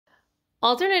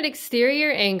Alternate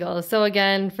exterior angles. So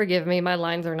again, forgive me, my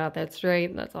lines are not that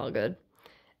straight. That's all good.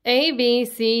 A, B,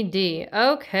 C, D.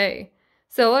 Okay.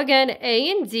 So again,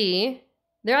 A and D,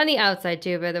 they're on the outside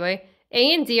too, by the way.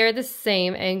 A and D are the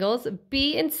same angles.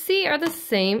 B and C are the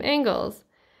same angles.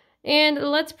 And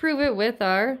let's prove it with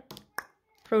our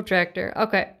protractor.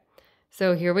 Okay.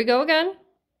 So here we go again.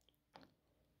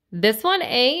 This one,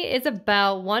 A, is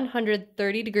about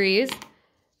 130 degrees.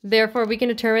 Therefore, we can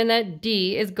determine that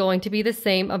D is going to be the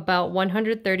same, about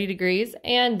 130 degrees.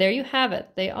 And there you have it.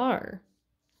 They are.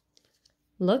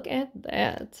 Look at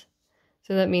that.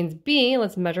 So that means B,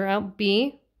 let's measure out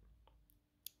B,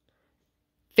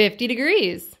 50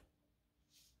 degrees.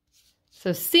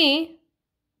 So C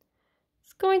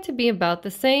is going to be about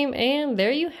the same. And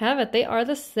there you have it. They are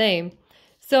the same.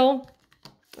 So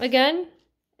again,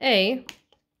 A,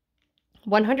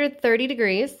 130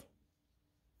 degrees.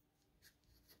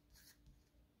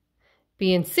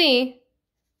 B and C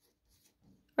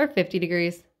are 50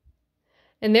 degrees.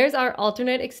 And there's our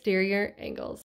alternate exterior angles.